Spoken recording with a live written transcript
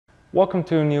Welcome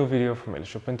to a new video from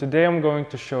𝐻𝐻𝐿, and today I'm going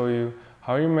to show you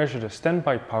how you measure the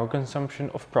standby power consumption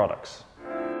of products.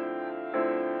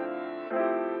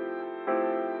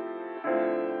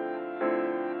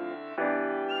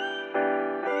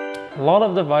 A lot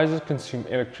of devices consume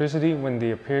electricity when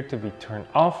they appear to be turned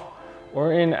off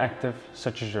or inactive,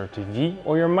 such as your TV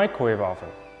or your microwave oven.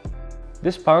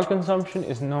 This power consumption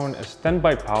is known as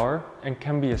standby power and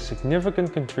can be a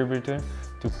significant contributor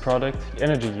to product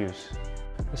energy use.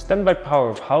 The standby power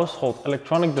of household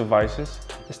electronic devices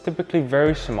is typically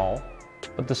very small,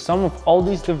 but the sum of all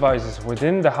these devices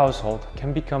within the household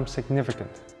can become significant.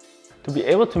 To be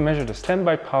able to measure the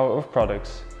standby power of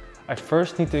products, I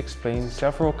first need to explain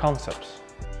several concepts.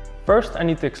 First, I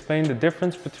need to explain the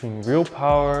difference between real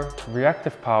power,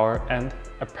 reactive power, and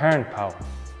apparent power.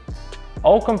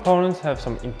 All components have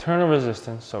some internal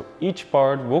resistance, so each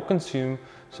part will consume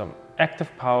some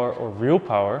active power or real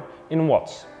power in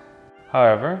watts.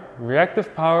 However,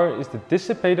 reactive power is the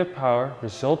dissipated power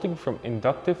resulting from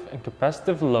inductive and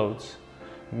capacitive loads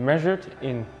measured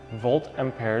in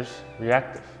volt-amperes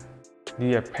reactive.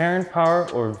 The apparent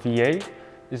power, or VA,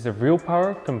 is the real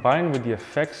power combined with the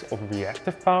effects of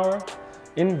reactive power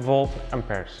in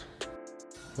volt-amperes.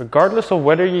 Regardless of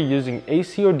whether you're using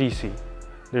AC or DC,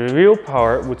 the real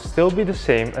power would still be the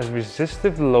same as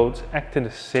resistive loads act in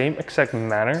the same exact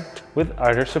manner with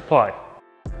either supply.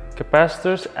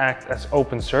 Capacitors act as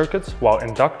open circuits while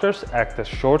inductors act as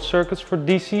short circuits for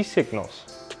DC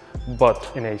signals.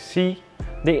 But in AC,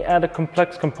 they add a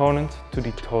complex component to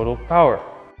the total power.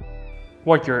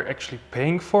 What you're actually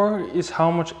paying for is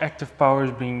how much active power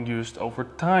is being used over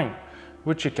time,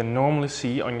 which you can normally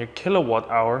see on your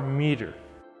kilowatt-hour meter.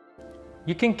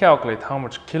 You can calculate how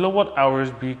much kilowatt hours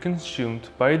being consumed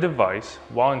by a device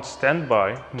while in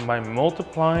standby by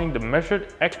multiplying the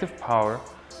measured active power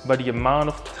by the amount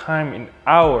of time in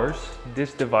hours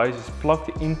this device is plugged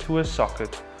into a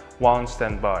socket while in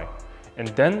standby, and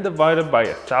then divided by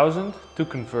 1000 to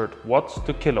convert watts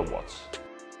to kilowatts.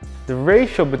 The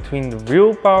ratio between the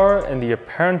real power and the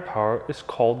apparent power is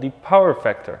called the power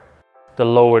factor. The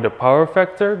lower the power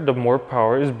factor, the more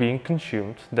power is being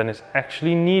consumed than is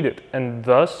actually needed and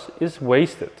thus is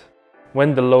wasted.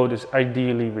 When the load is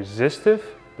ideally resistive,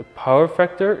 the power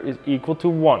factor is equal to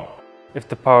 1. If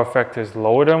the power factor is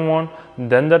lower than 1,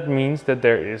 then that means that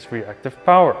there is reactive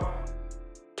power.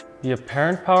 The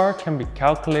apparent power can be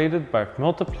calculated by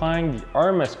multiplying the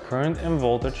RMS current and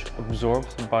voltage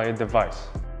absorbed by a device.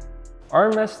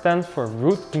 RMS stands for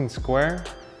root mean square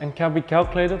and can be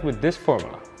calculated with this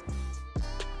formula.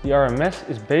 The RMS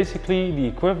is basically the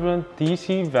equivalent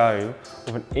DC value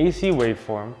of an AC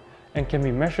waveform and can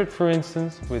be measured, for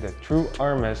instance, with a true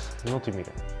RMS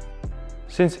multimeter.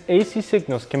 Since AC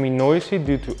signals can be noisy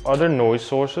due to other noise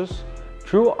sources,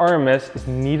 true RMS is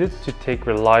needed to take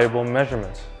reliable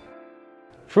measurements.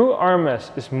 True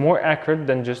RMS is more accurate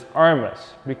than just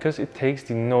RMS because it takes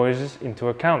the noises into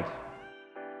account.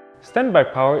 Standby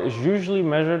power is usually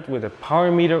measured with a power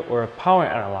meter or a power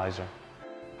analyzer.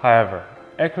 However,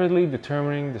 accurately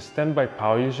determining the standby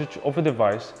power usage of a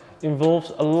device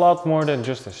involves a lot more than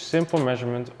just a simple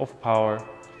measurement of power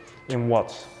in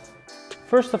watts.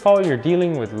 First of all, you're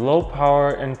dealing with low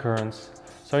power and currents,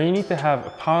 so you need to have a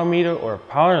power meter or a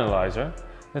power analyzer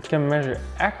that can measure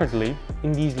accurately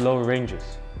in these low ranges.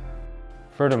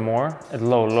 Furthermore, at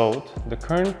low load, the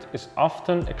current is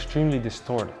often extremely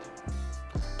distorted.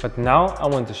 But now I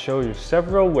want to show you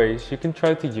several ways you can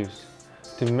try to use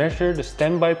to measure the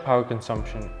standby power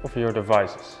consumption of your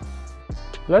devices.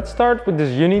 Let's start with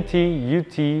this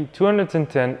UNI-T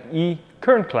UT210E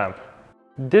current clamp.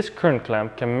 This current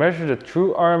clamp can measure the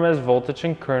true RMS voltage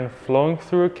and current flowing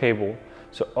through a cable,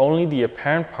 so only the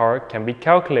apparent power can be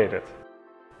calculated.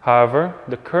 However,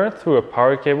 the current through a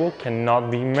power cable cannot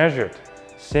be measured,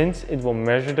 since it will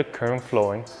measure the current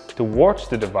flowing towards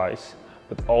the device,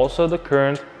 but also the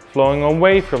current flowing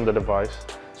away from the device,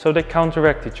 so they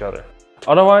counteract each other.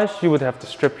 Otherwise, you would have to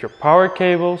strip your power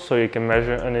cable so you can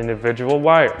measure an individual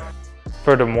wire.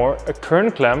 Furthermore, a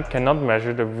current clamp cannot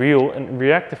measure the real and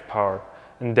reactive power,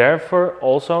 and therefore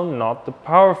also not the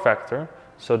power factor,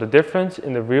 so the difference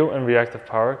in the real and reactive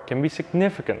power can be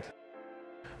significant.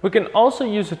 We can also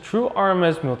use a true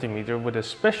RMS multimeter with a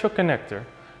special connector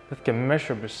that can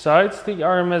measure, besides the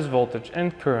RMS voltage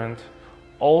and current,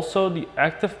 also the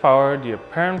active power, the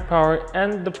apparent power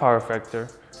and the power factor,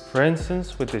 for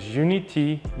instance with this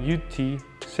UNI-T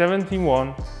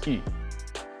UT71E.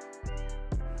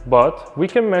 But we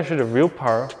can measure the real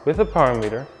power with a power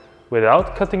meter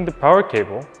without cutting the power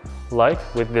cable, like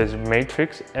with this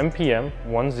Matrix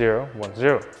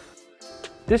MPM1010.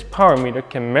 This power meter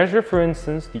can measure, for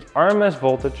instance, the RMS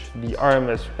voltage, the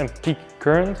RMS and peak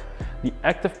current, the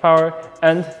active power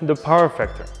and the power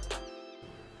factor.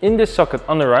 In this socket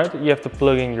on the right, you have to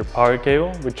plug in your power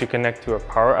cable, which you connect to a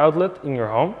power outlet in your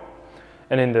home.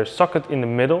 And in the socket in the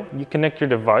middle, you connect your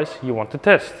device you want to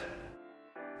test.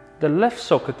 The left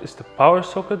socket is the power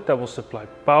socket that will supply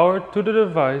power to the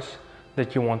device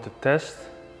that you want to test,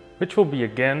 which will be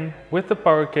again with the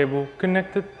power cable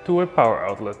connected to a power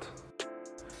outlet.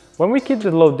 When we keep the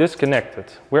load disconnected,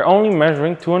 we're only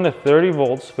measuring 230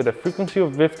 volts with a frequency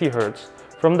of 50 Hz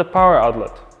from the power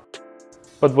outlet.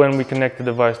 But when we connect the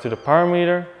device to the power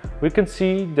meter, we can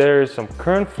see there is some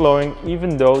current flowing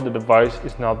even though the device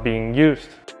is not being used.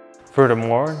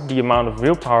 Furthermore, the amount of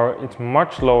real power is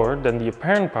much lower than the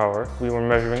apparent power we were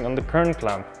measuring on the current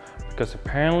clamp, because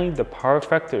apparently the power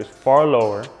factor is far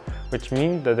lower, which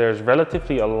means that there is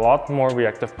relatively a lot more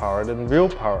reactive power than real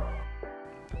power.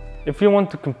 If you want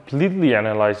to completely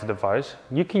analyze the device,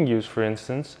 you can use, for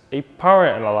instance, a power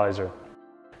analyzer.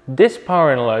 This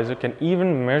power analyzer can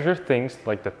even measure things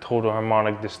like the total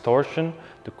harmonic distortion,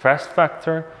 the crest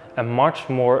factor, and much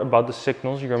more about the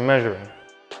signals you're measuring.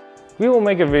 We will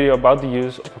make a video about the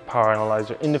use of a power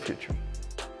analyzer in the future.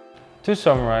 To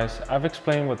summarize, I've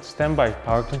explained what standby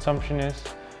power consumption is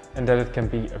and that it can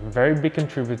be a very big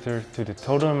contributor to the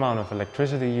total amount of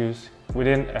electricity used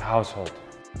within a household.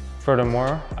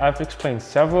 Furthermore, I've explained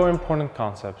several important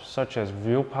concepts such as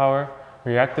real power,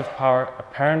 reactive power,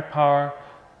 apparent power,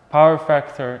 power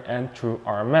factor, and true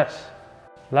RMS.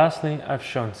 Lastly, I've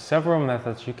shown several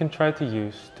methods you can try to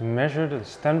use to measure the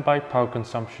standby power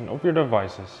consumption of your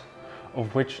devices,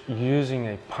 of which using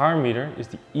a power meter is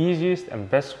the easiest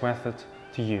and best method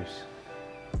to use.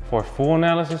 For full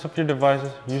analysis of your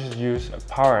devices, you should use a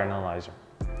power analyzer.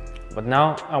 But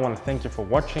now I want to thank you for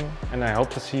watching and I hope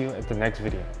to see you at the next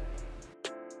video.